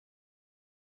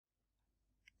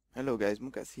Hello guys,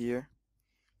 Moukass here.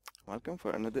 Welcome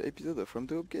for another episode of From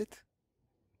the Upgate.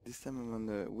 This time I'm on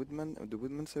the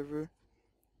Woodman server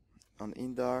on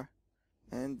Indar,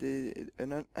 and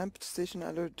an amp station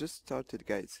alert just started,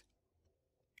 guys.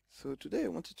 So today I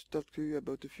wanted to talk to you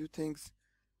about a few things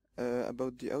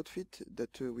about the outfit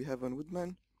that we have on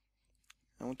Woodman.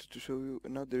 I wanted to show you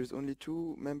now there's only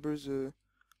 2 members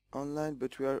online,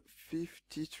 but we are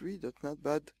 53. That's not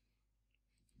bad.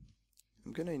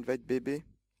 I'm gonna invite Bebe.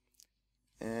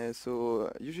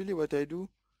 So usually what I do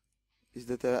is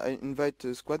that I invite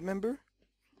a squad member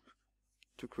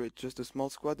to create just a small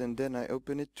squad, and then I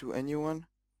open it to anyone.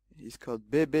 He's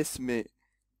called Bebe Sme.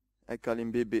 I call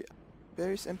him Bebe.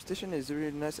 Peris Amp station is a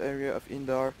really nice area of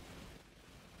Indar.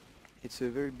 It's a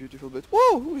very beautiful, but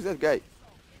whoa, who is that guy?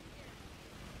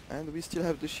 And we still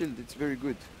have the shield. It's very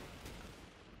good.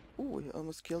 Oh, he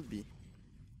almost killed me.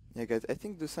 Yeah guys, I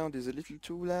think the sound is a little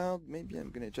too loud. Maybe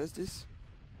I'm gonna adjust this.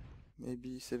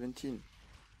 Maybe 17.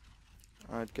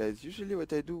 Alright guys, usually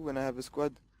what I do when I have a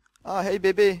squad... Ah, hey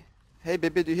Bebe! Hey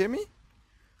Bebe, do you hear me?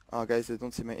 Oh guys, I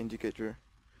don't see my indicator.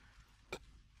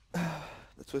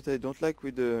 That's what I don't like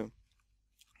with the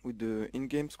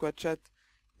in-game squad chat,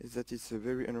 is that it's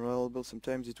very unreliable.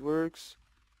 Sometimes it works,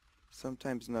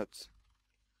 sometimes not.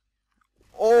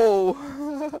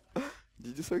 Oh!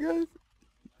 Did you see, guys?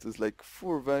 It was like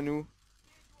 4 Vanu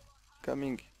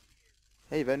coming.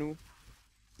 Hey Vanu!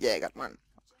 Yeah, I got one.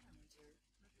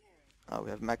 Oh,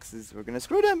 we have maxes. We're gonna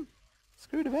screw them.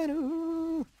 Screw the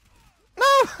Vanu. No.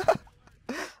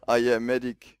 Oh yeah,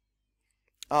 medic.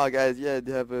 Oh guys, yeah,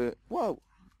 they have a wow.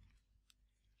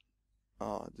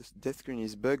 Oh, this death screen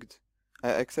is bugged. I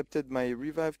accepted my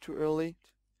revive too early.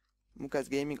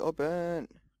 Moukass Gaming open.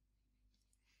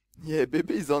 Yeah,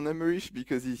 Bebe is on Emmerich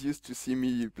because he's used to see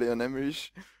me play on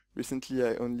Emmerich. Recently,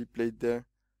 I only played there.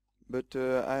 But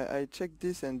I checked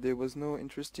this and there was no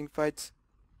interesting fights.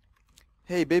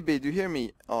 Hey Bebe, do you hear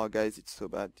me? Oh guys, it's so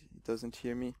bad. He doesn't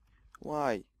hear me.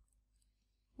 Why?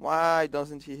 Why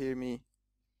doesn't he hear me?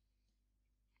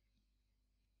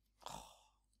 Oh,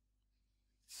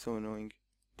 so annoying.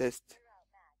 Test.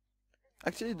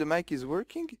 Actually, the mic is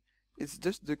working. It's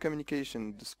just the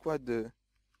communication. The squad...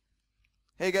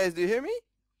 Hey guys, do you hear me?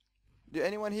 Do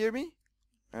anyone hear me?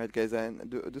 Alright guys,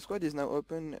 the squad is now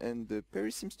open and the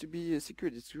Peris seems to be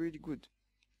secured. It's really good.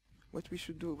 What we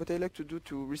should do, what I like to do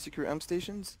to resecure amp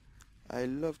stations, I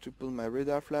love to pull my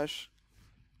radar flash,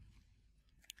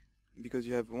 because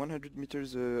you have 100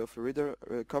 meters of radar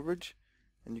coverage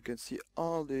and you can see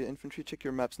all the infantry. Check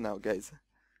your maps now guys.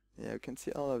 Yeah, you can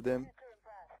see all of them.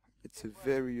 It's a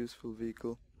very useful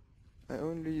vehicle. I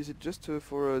only use it just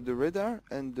for the radar,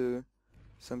 and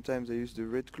sometimes I use the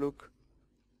Wraith Cloak.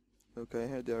 Okay,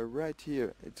 here they are right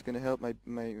here. It's gonna help my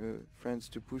friends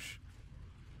to push.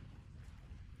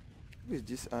 Who is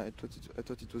this? Ah, I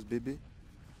thought it was Bebe.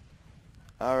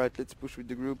 Alright, let's push with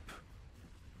the group.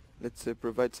 Let's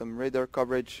provide some radar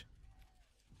coverage.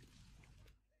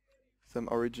 Some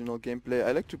original gameplay.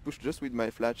 I like to push just with my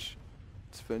flash.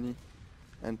 It's funny.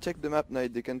 And check the map now,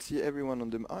 they can see everyone on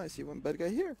them. Ah, I see one bad guy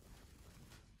here.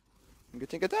 I'm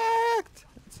getting attacked!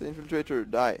 It's the infiltrator.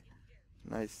 Die.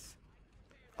 Nice.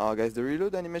 Oh guys, the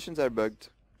reload animations are bugged.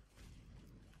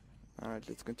 Alright,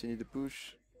 let's continue the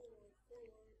push.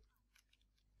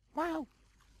 Wow!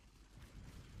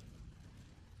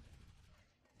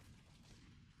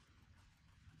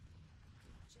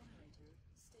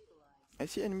 I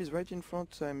see enemies right in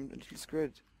front, so I'm a little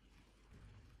scared.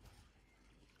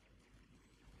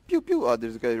 Pew pew! Oh,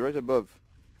 there's a guy right above.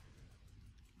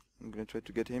 I'm gonna try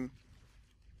to get him.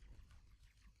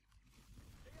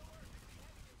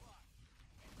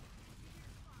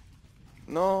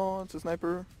 No, it's a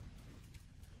sniper.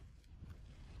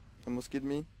 Almost killed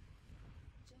me.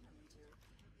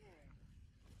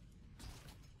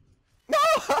 No!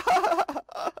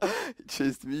 He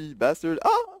chased me, bastard.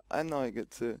 Oh! I know I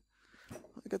got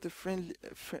a friendly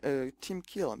team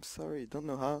kill. I'm sorry, don't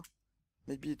know how.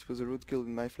 Maybe it was a road kill with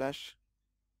my flash.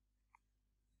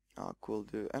 Ah, cool.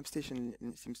 The amp station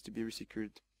seems to be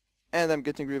resecured. And I'm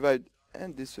getting revived.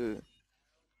 And this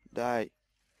die.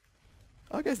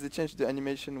 I guess they changed the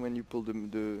animation when you pull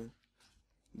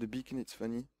the beacon. It's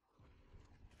funny.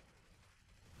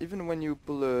 Even when you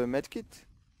pull a medkit,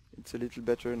 it's a little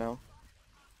better now.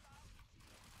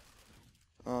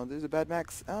 Oh, there's a bad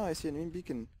max. Ah, I see an enemy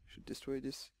beacon. Should destroy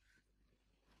this.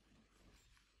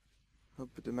 Hope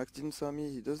the max didn't saw me.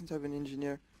 He doesn't have an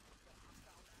engineer.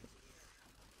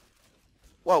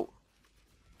 Wow!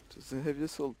 It was a heavy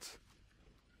assault.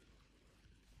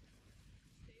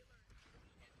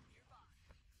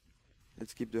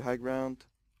 Let's keep the high ground.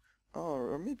 Oh,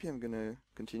 or maybe I'm gonna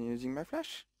continue using my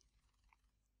flash.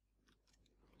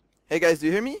 Hey guys, do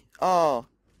you hear me? Oh.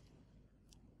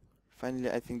 Finally,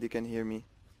 I think they can hear me.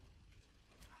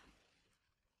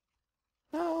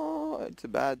 No, it's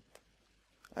bad.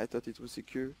 I thought it was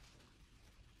secure.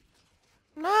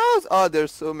 No! Oh,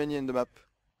 there's so many in the map.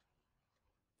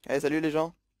 Hey, salut les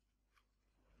gens.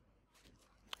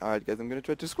 Alright guys, I'm gonna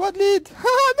try to squad lead.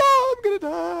 No, I'm gonna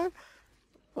die.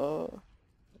 Oh.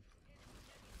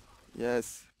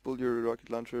 Yes, pull your rocket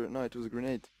launcher. No, it was a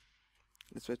grenade.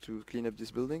 Let's try to clean up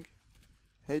this building.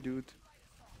 Hey dude.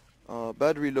 Oh,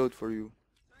 bad reload for you.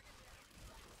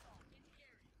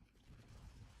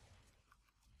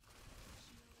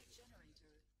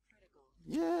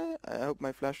 Yeah, I hope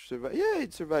my flash survived. Yeah,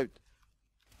 it survived.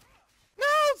 No!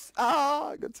 Ah,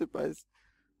 I got surprised.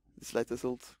 The slight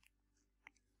assault.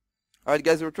 Alright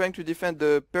guys, we're trying to defend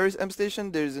the Peris Amp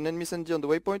station. There's an enemy Sundy on the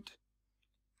waypoint.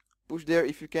 Push there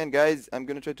if you can, guys. I'm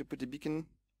gonna try to put a beacon.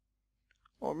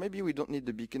 Or maybe we don't need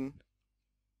the beacon.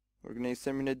 We're gonna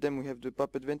exterminate them, we have the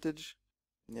pop advantage.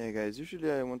 Yeah guys,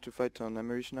 usually I want to fight on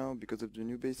Amerish now because of the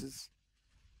new bases.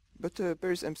 But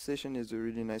Peris Amp station is a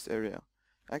really nice area.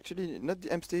 Actually, not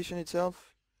the Amp station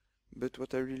itself, but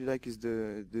what I really like is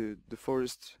the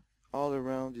forest all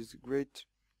around is great.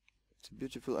 It's a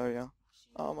beautiful area.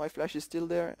 Oh, my flash is still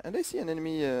there, and I see an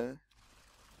enemy,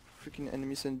 freaking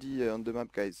enemy Sundy on the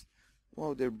map, guys.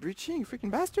 Wow, they're breaching,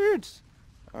 freaking bastards!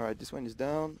 Alright, this one is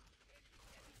down.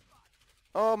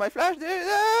 Oh, my flash there!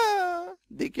 Ah!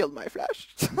 They killed my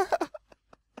flash!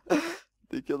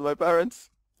 They killed my parents,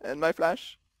 and my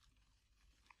flash.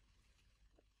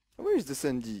 Where is the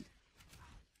Sundy?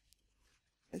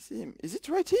 I see him. Is it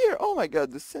right here? Oh my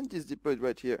god, the Sundy is deployed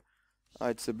right here. Ah,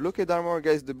 it's a blockade armor,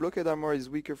 guys. The blockade armor is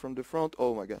weaker from the front.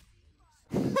 Oh my god.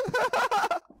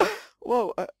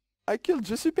 Whoa, I killed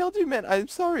Je suis perdu, man. I'm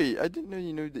sorry. I didn't know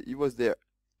you knew that he was there.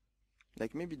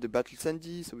 Like maybe the battle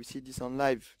Sundy, so we see this on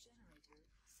live.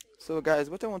 So guys,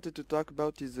 what I wanted to talk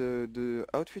about is the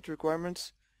outfit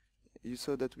requirements. You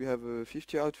saw that we have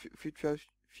 50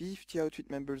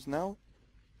 outfit members now.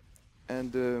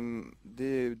 And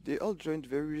they all joined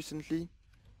very recently.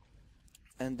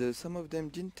 And some of them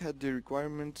didn't have the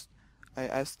requirements I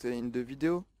asked in the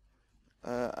video.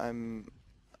 I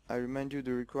remind you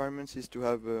the requirements is to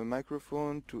have a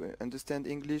microphone, to understand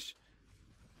English,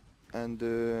 and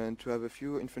to have a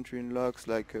few infantry unlocks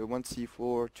like 1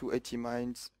 C4, 2 AT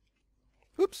mines.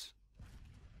 Oops!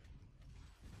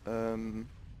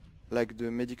 Like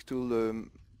the medic tool,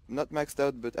 not maxed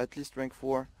out but at least rank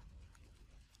 4.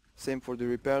 Same for the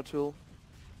repair tool.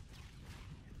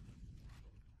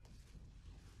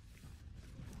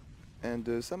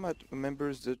 And some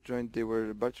members that joined, they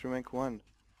were battery rank 1.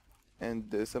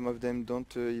 And some of them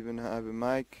don't even have a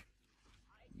mic.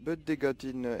 But they got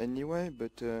in anyway,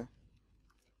 but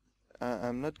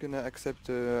I'm not gonna accept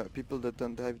people that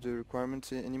don't have the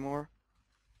requirements anymore.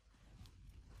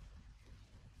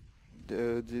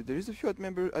 There is a few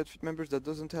outfit members that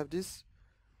doesn't have this,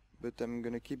 but I'm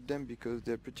gonna keep them because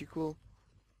they're pretty cool.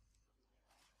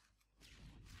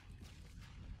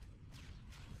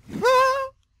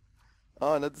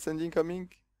 Oh, not the Sundy incoming.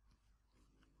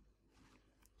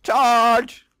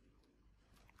 Charge!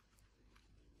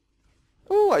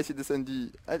 Oh, I see the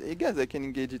Sundy. I guess I can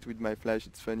engage it with my flash,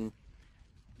 it's funny.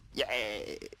 Yeah!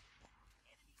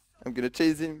 I'm gonna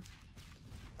chase him.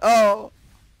 Oh!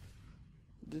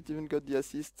 Didn't even got the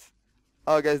assist.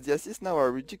 Oh guys, the assists now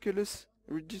are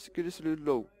ridiculously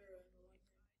low.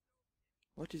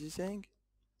 What is he saying?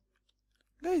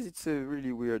 Guys, it's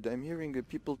really weird. I'm hearing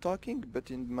people talking, but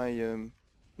in my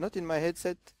not in my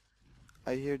headset.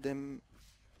 I hear them.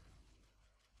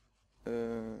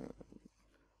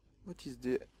 What is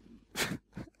the?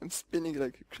 I'm spinning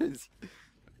like crazy.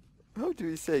 How do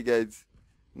we say, guys?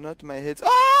 Not my head.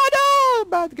 Oh no,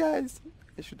 bad guys!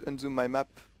 I should unzoom my map.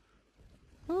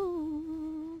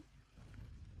 Oh.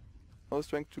 I was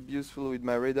trying to be useful with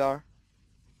my radar,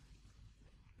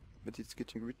 but it's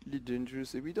getting really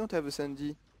dangerous. We don't have a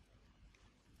Sundy,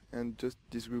 and just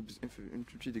this group's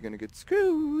infantry, they're gonna get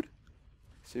screwed.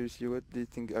 Seriously, what do you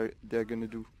think they're gonna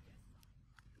do?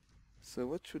 So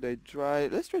what should I try?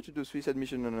 Let's try to do suicide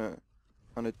mission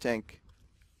on a tank.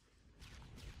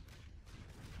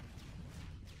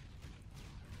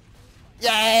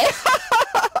 Yeah!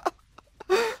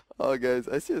 Oh guys,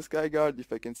 I see a sky guard.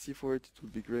 If I can see for it, it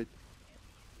would be great.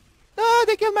 No,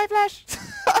 they killed my flash!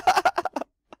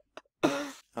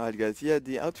 Alright guys, yeah,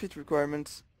 the outfit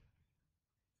requirements.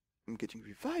 I'm getting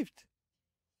revived.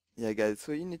 Yeah guys,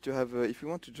 so you need to have, if you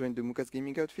want to join the Moukass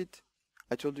gaming outfit,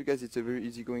 I told you guys it's a very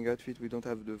easygoing outfit. We don't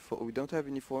have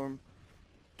any form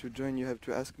to join. You have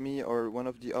to ask me or one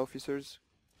of the officers,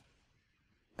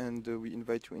 and we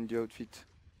invite you in the outfit.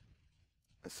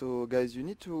 So guys, you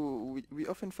need to... We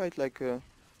often fight like a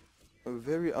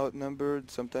very outnumbered.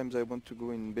 Sometimes I want to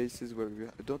go in bases where we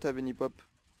don't have any pop.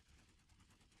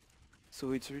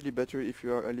 So it's really better if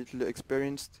you are a little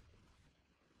experienced.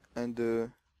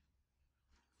 And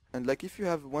like if you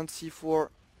have one C4,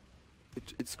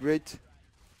 it's great.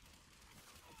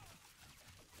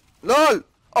 LOL!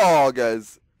 Oh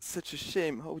guys, such a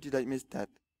shame. How did I miss that?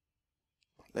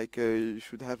 Like you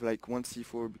should have like one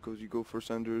C4 because you go for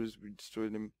Thunders, we destroy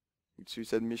them with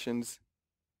suicide missions.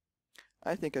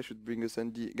 I think I should bring a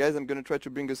Sundy. Guys, I'm gonna try to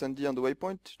bring a Sundy on the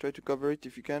waypoint. Try to cover it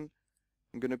if you can.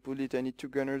 I'm gonna pull it. I need 2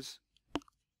 gunners.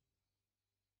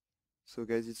 So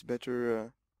guys, it's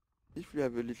better if you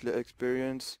have a little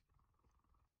experience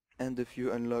and a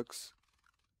few unlocks.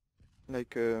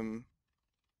 Like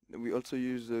we also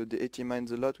use the 80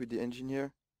 mines a lot with the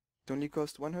engineer. It only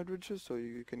costs 100 just, so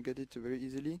you can get it very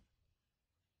easily.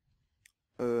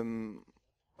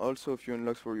 Also a few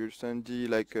unlocks for your Sundy,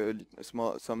 like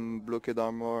some blockade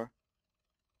armor.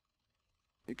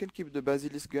 You can keep the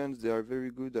Basilisk guns, they are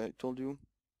very good, I told you.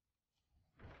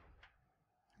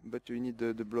 But you need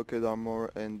the blockade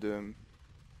armor, and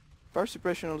fire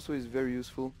suppression also is very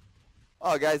useful.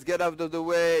 Oh guys, get out of the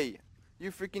way!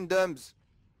 You freaking dumbs!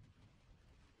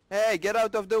 Hey, get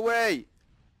out of the way!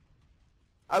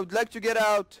 I would like to get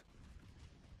out!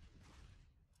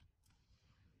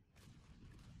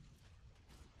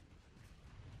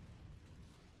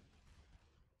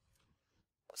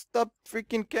 Stop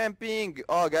freaking camping!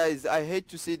 Oh guys, I hate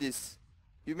to see this.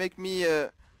 You make me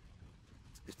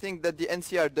think that the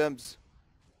NC are dumbs.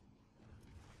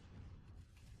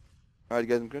 Alright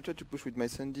guys, I'm gonna try to push with my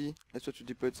Sundy. Let's try to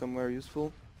deploy it somewhere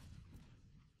useful.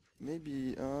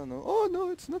 Maybe, no. Oh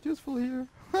no, it's not useful here.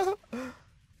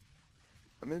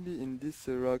 Maybe in this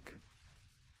rock.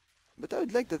 But I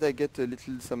would like that I get a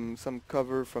little some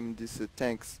cover from these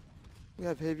tanks. We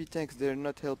have heavy tanks, they're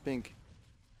not helping.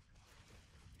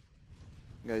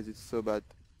 Guys, it's so bad.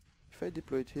 If I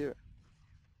deploy it here...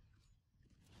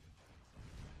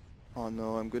 Oh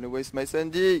no, I'm gonna waste my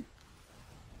Sundy!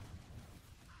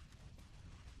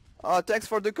 Ah, thanks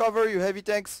for the cover, you heavy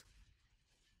tanks!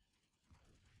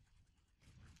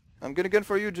 I'm gonna gun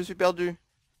for you, je suis perdu.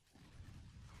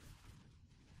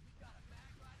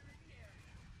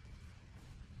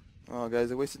 Oh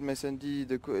guys, I wasted my Sundy,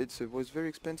 it was very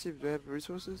expensive. Do I have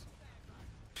resources?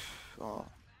 Oh.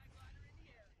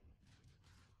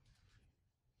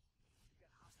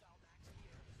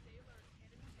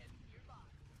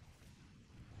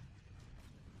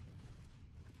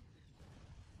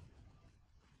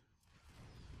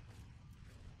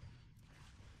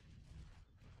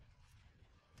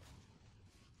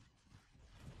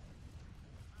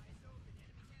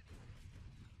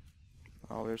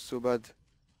 Oh, we're so bad.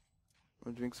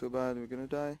 We're doing so bad, we're gonna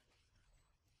die.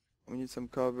 We need some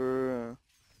cover.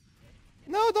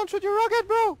 No, don't shoot your rocket,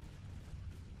 bro!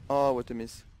 Oh, what a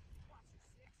miss.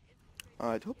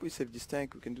 Alright, hope we save this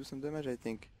tank. We can do some damage, I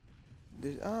think.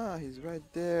 He's right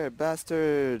there,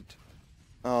 bastard!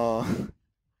 Oh.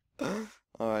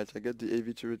 Alright, I got the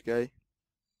AV turret guy.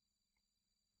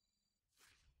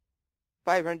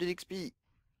 500 XP!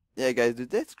 Yeah, guys, the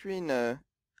death screen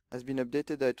has been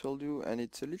updated, I told you, and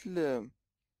it's a little...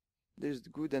 there's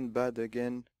good and bad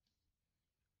again.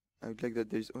 I would like that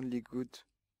there's only good.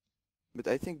 But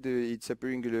I think it's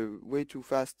appearing way too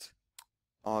fast.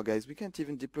 Oh, guys, we can't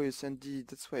even deploy a Sundy.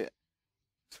 That's why...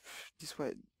 This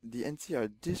why the NC are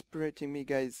disparating me,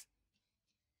 guys.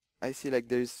 I see like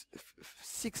there's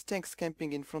 6 tanks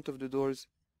camping in front of the doors.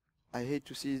 I hate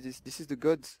to see this. This is the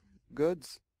gods.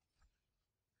 Gods?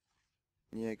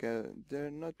 Yeah, they're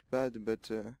not bad,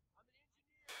 but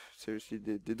seriously,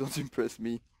 they don't impress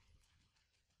me.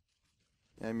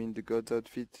 I mean, the gods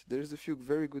outfit. There's a few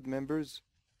very good members,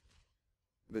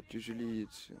 but usually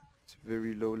it's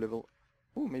very low level.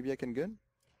 Oh, maybe I can gun?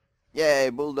 Yay,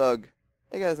 bulldog!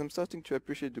 Hey guys, I'm starting to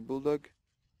appreciate the bulldog.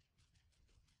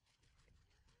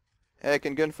 Hey, I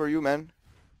can gun for you, man.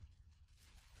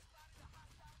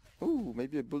 Ooh,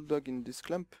 maybe a bulldog in this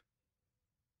clump.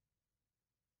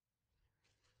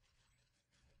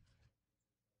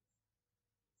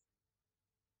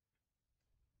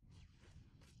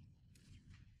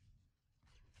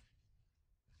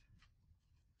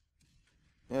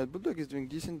 Yeah, bulldog is doing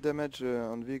decent damage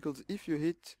on vehicles if you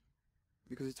hit,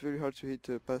 because it's very hard to hit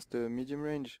past medium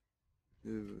range.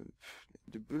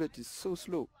 The bullet is so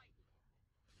slow.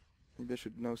 Maybe I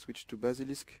should now switch to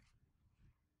Basilisk.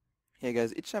 Yeah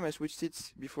guys, each time I switch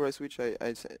seats, before I switch I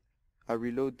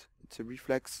reload. It's a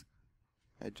reflex.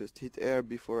 I just hit air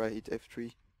before I hit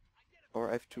F3 or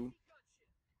F2.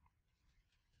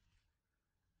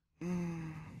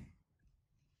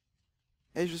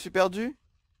 Hey Hey, je suis perdu.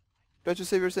 Try to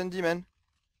save your Sundy, man.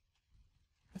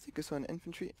 I think I saw an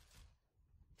infantry.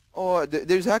 Oh,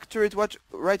 there's hack turret. Watch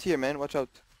right here, man. Watch out.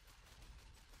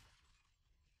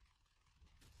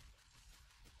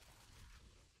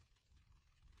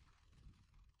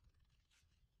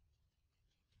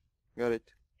 Got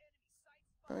it.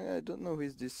 I don't know who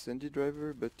is this Sundy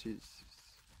driver, but he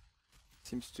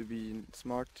seems to be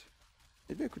smart.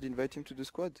 Maybe I could invite him to the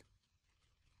squad.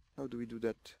 How do we do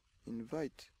that?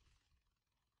 Invite.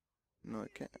 No,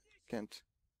 I can't.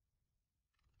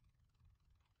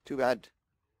 Too bad.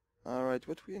 Alright,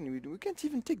 what we do? We can't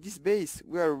even take this base.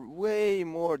 We are way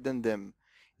more than them.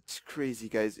 It's crazy,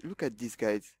 guys. Look at these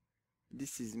guys.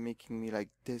 This is making me like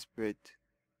desperate.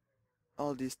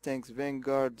 All these tanks,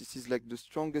 Vanguard, this is like the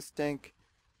strongest tank.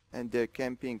 And they're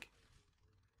camping.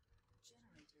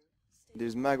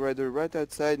 There's Mag Rider right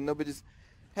outside. Nobody's...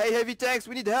 Hey, heavy tanks,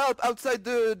 we need help outside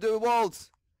the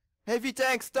walls. Heavy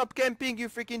tanks, stop camping, you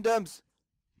freaking dumbs.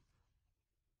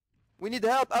 We need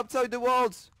help outside the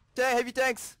walls. Heavy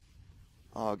tanks.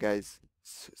 Oh, guys,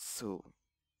 so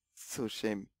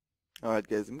shame. Alright,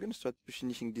 guys, I'm gonna start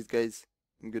pushing these guys.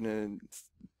 I'm gonna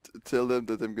tell them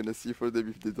that I'm gonna see for them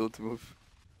if they don't move.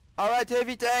 Alright,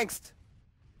 heavy tanks,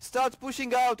 start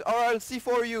pushing out or I'll see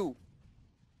for you.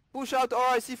 Push out or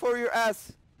I see for your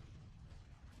ass.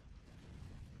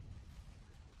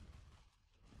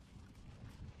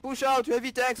 Push out,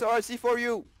 heavy tanks, or I see for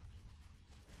you.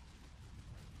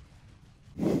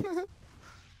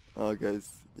 Oh,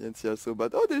 guys, the NC are so bad.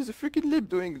 Oh, there's a freaking lib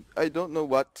doing I don't know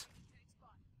what.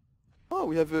 Oh,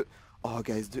 we have a... Oh,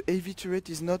 guys, the AV turret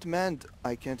is not manned.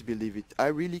 I can't believe it. I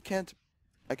really can't.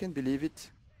 I can't believe it.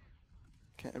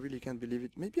 I really can't believe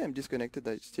it. Maybe I'm disconnected.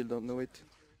 I still don't know it.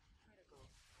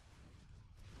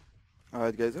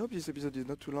 Alright, guys, I hope this episode is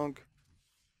not too long.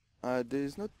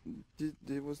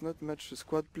 There was not much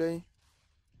squad play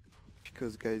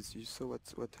because, guys, you saw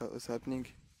what was happening.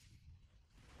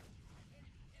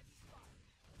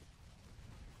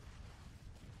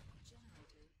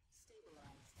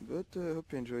 But I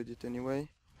hope you enjoyed it anyway.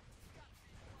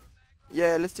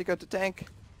 Yeah, let's take out the tank.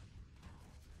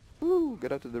 Woo,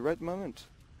 got out at the right moment.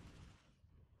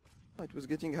 Oh, it was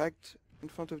getting hacked in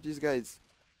front of these guys.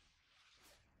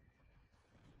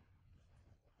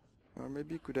 Or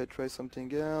maybe could I try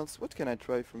something else? What can I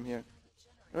try from here?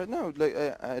 Right now, like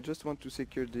I just want to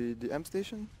secure the amp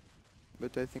station,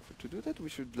 but I think to do that we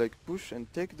should like push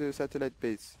and take the satellite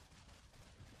base.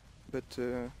 But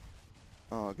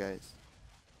oh, guys.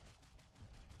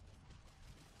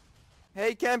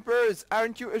 Hey campers,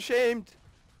 aren't you ashamed?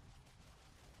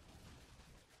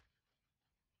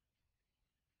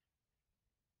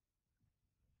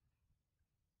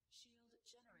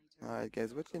 Alright,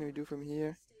 guys, what can we do from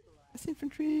here? That's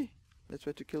infantry! Let's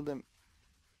try to kill them.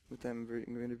 But I'm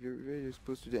going to be very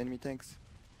exposed to the enemy tanks.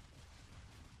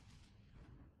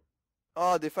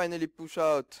 Oh, they finally push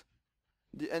out.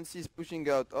 The NC is pushing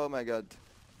out. Oh my god.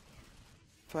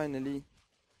 Finally.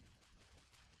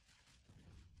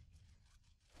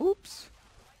 Oops.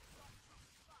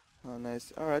 Oh,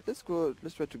 nice. Alright, let's go.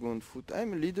 Let's try to go on foot.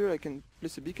 I'm a leader. I can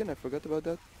place a beacon. I forgot about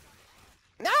that.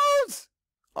 Noes!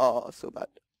 Oh, so bad.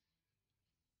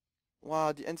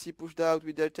 Wow, the NC pushed out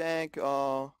with their tank.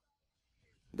 Oh,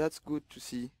 that's good to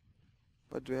see.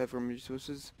 What do we have from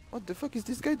resources? What the fuck is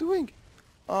this guy doing?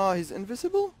 Oh, he's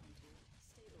invisible?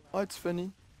 Oh, it's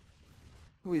funny.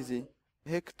 Who is he?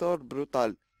 Hector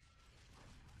Brutal.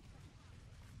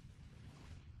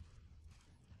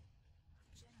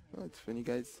 Oh, it's funny,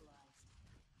 guys.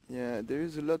 Yeah, there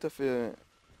is a lot of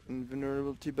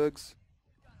invulnerability bugs.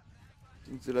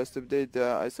 Since the last update,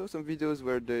 I saw some videos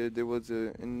where there was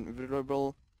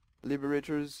invulnerable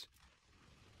liberators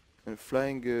and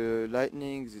flying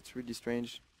lightnings. It's really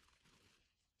strange.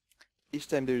 Each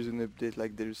time there is an update,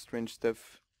 like there's strange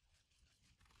stuff.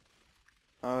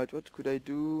 Alright, what could I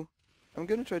do? I'm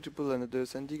gonna try to pull another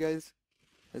Sundy, guys.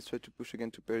 Let's try to push again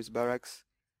to Peris Barracks.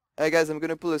 Hey guys, I'm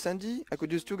gonna pull a Sundy. I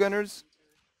could use 2 gunners.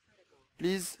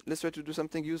 Please, let's try to do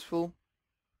something useful.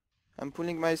 I'm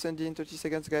pulling my Sundy in 30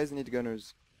 seconds, guys. I need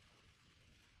gunners.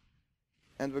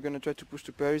 And we're gonna try to push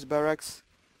to Peris Barracks.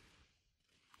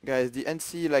 Guys, the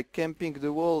NC like camping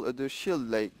the wall, the shield,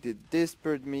 like they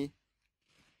despered me.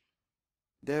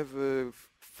 They have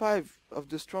 5 of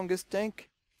the strongest tank.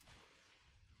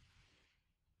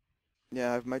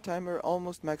 Yeah, I have my timer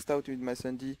almost maxed out with my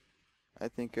Sundy. I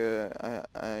think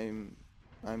I'm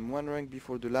 1 rank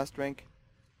before the last rank.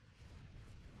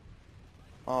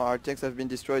 Oh, our tanks have been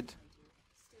destroyed.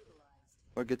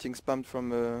 We're getting spammed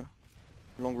from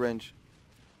long range.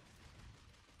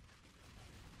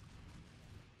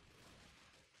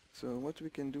 So what we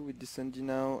can do with this Sundy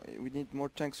now, we need more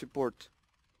tank support.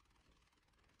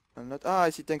 I'm not... Ah,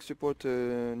 I see tank support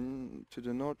to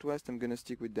the northwest. I'm gonna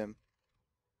stick with them.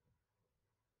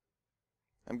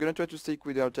 I'm gonna try to stick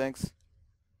with our tanks.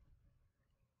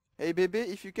 Hey baby,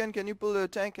 if you can you pull a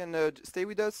tank and stay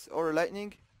with us, or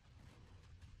lightning?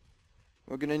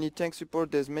 We're gonna need tank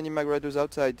support. There's many mag riders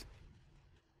outside.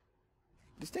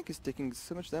 This tank is taking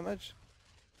so much damage.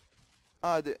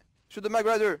 Ah, shoot the mag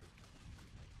rider!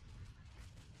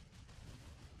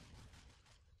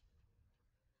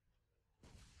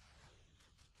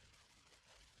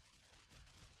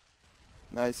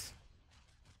 Nice.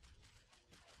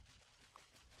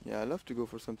 Yeah, I love to go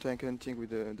for some tank hunting with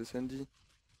the Sundy.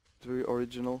 It's very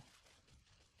original.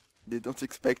 They don't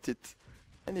expect it.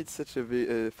 And it's such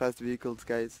a fast vehicle,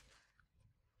 guys.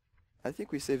 I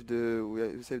think we saved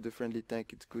the friendly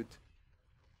tank. It's good.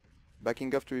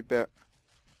 Backing off to repair.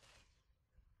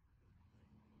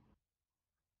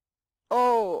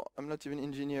 Oh, I'm not even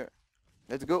engineer.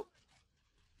 Let's go.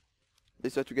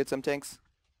 Let's try to get some tanks.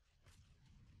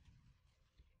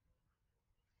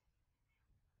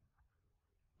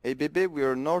 Hey baby, we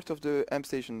are north of the amp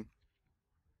station.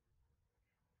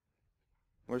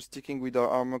 We're sticking with our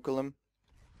armor column.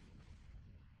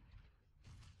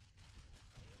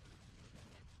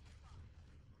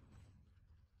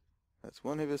 That's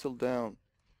one heavy vessel down.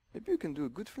 Maybe we can do a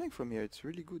good flank from here. It's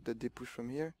really good that they push from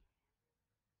here.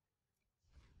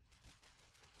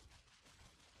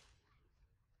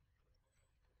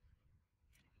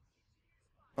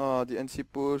 Oh, the NC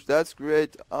push. That's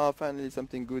great. Oh, finally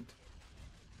something good.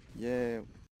 Yeah,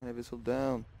 heavy vessel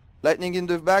down. Lightning in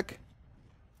the back.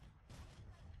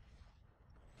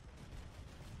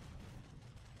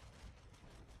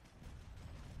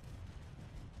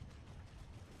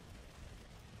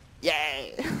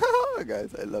 Yay!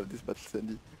 Guys, I love this battle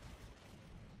Sundy.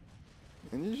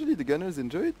 And usually the gunners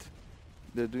enjoy it.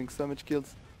 They're doing so much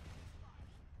kills.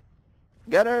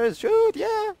 Gunners, shoot!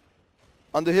 Yeah!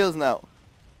 On the hills now.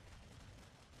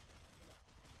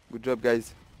 Good job,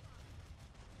 guys.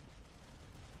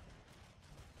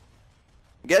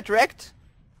 Get wrecked!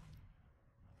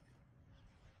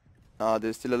 Ah,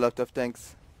 there's still a lot of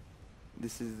tanks.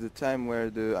 This is the time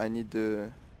where I need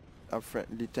our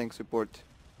friendly tank support.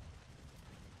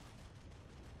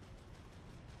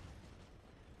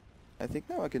 I think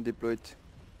now I can deploy it.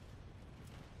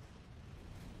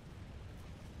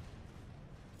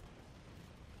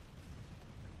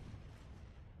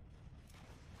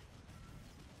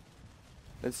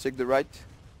 Let's check the right.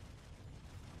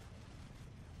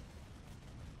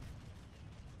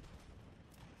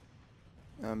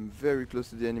 I'm very close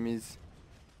to the enemies,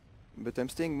 but I'm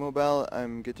staying mobile.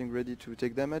 I'm getting ready to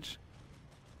take damage.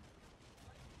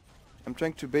 I'm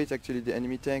trying to bait actually the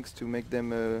enemy tanks to make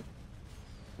them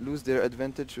lose their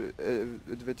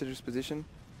advantageous position.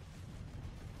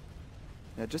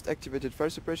 I just activated fire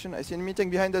suppression. I see enemy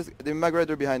tank behind us. The mag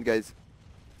rider behind, guys.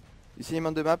 You see him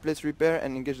on the map. Let's repair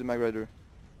and engage the mag rider.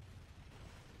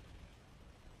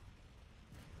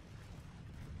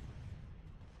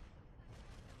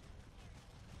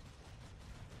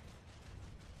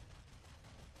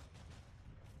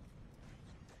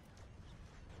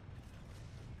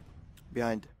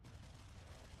 Behind.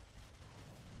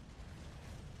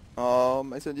 Oh,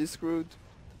 my son is screwed.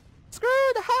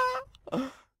 Screwed! Ha!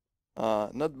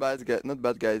 Not bad,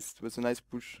 guys. It was a nice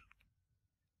push.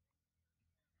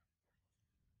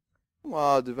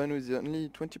 Wow, the Vanu is only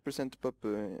 20% pop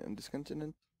on this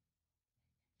continent.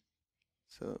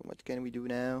 So, what can we do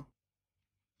now?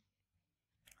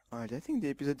 Alright, I think the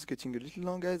episode is getting a little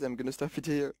long, guys. I'm gonna stop it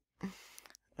here.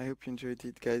 I hope you enjoyed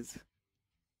it, guys.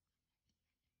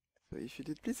 So if you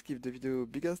did, please give the video a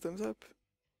big ass thumbs up.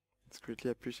 It's greatly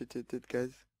appreciated,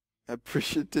 guys.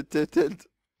 Appreciated.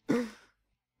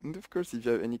 And of course, if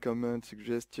you have any comment,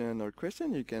 suggestion, or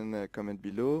question, you can comment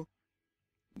below.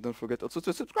 Don't forget also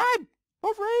to subscribe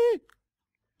for free. You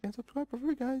can subscribe for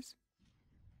free, guys.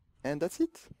 And that's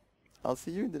it. I'll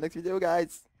see you in the next video,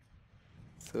 guys.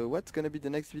 So what's gonna be the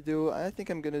next video? I think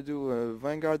I'm gonna do a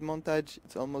Vanguard montage.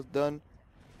 It's almost done.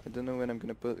 I don't know when I'm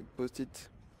gonna post it.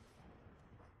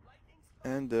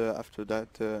 And after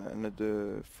that,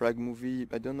 another frag movie.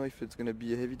 I don't know if it's gonna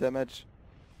be a heavy damage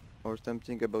or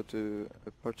something about a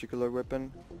particular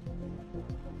weapon.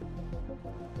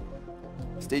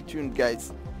 Stay tuned,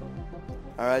 guys.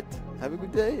 Alright, have a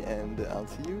good day, and I'll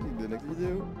see you in the next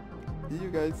video. See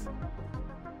you, guys.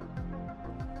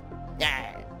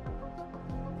 Yeah.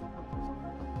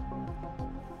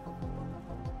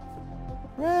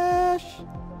 Rush!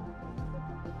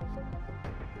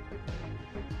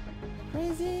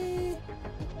 Crazy!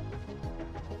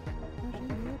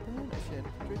 Shit.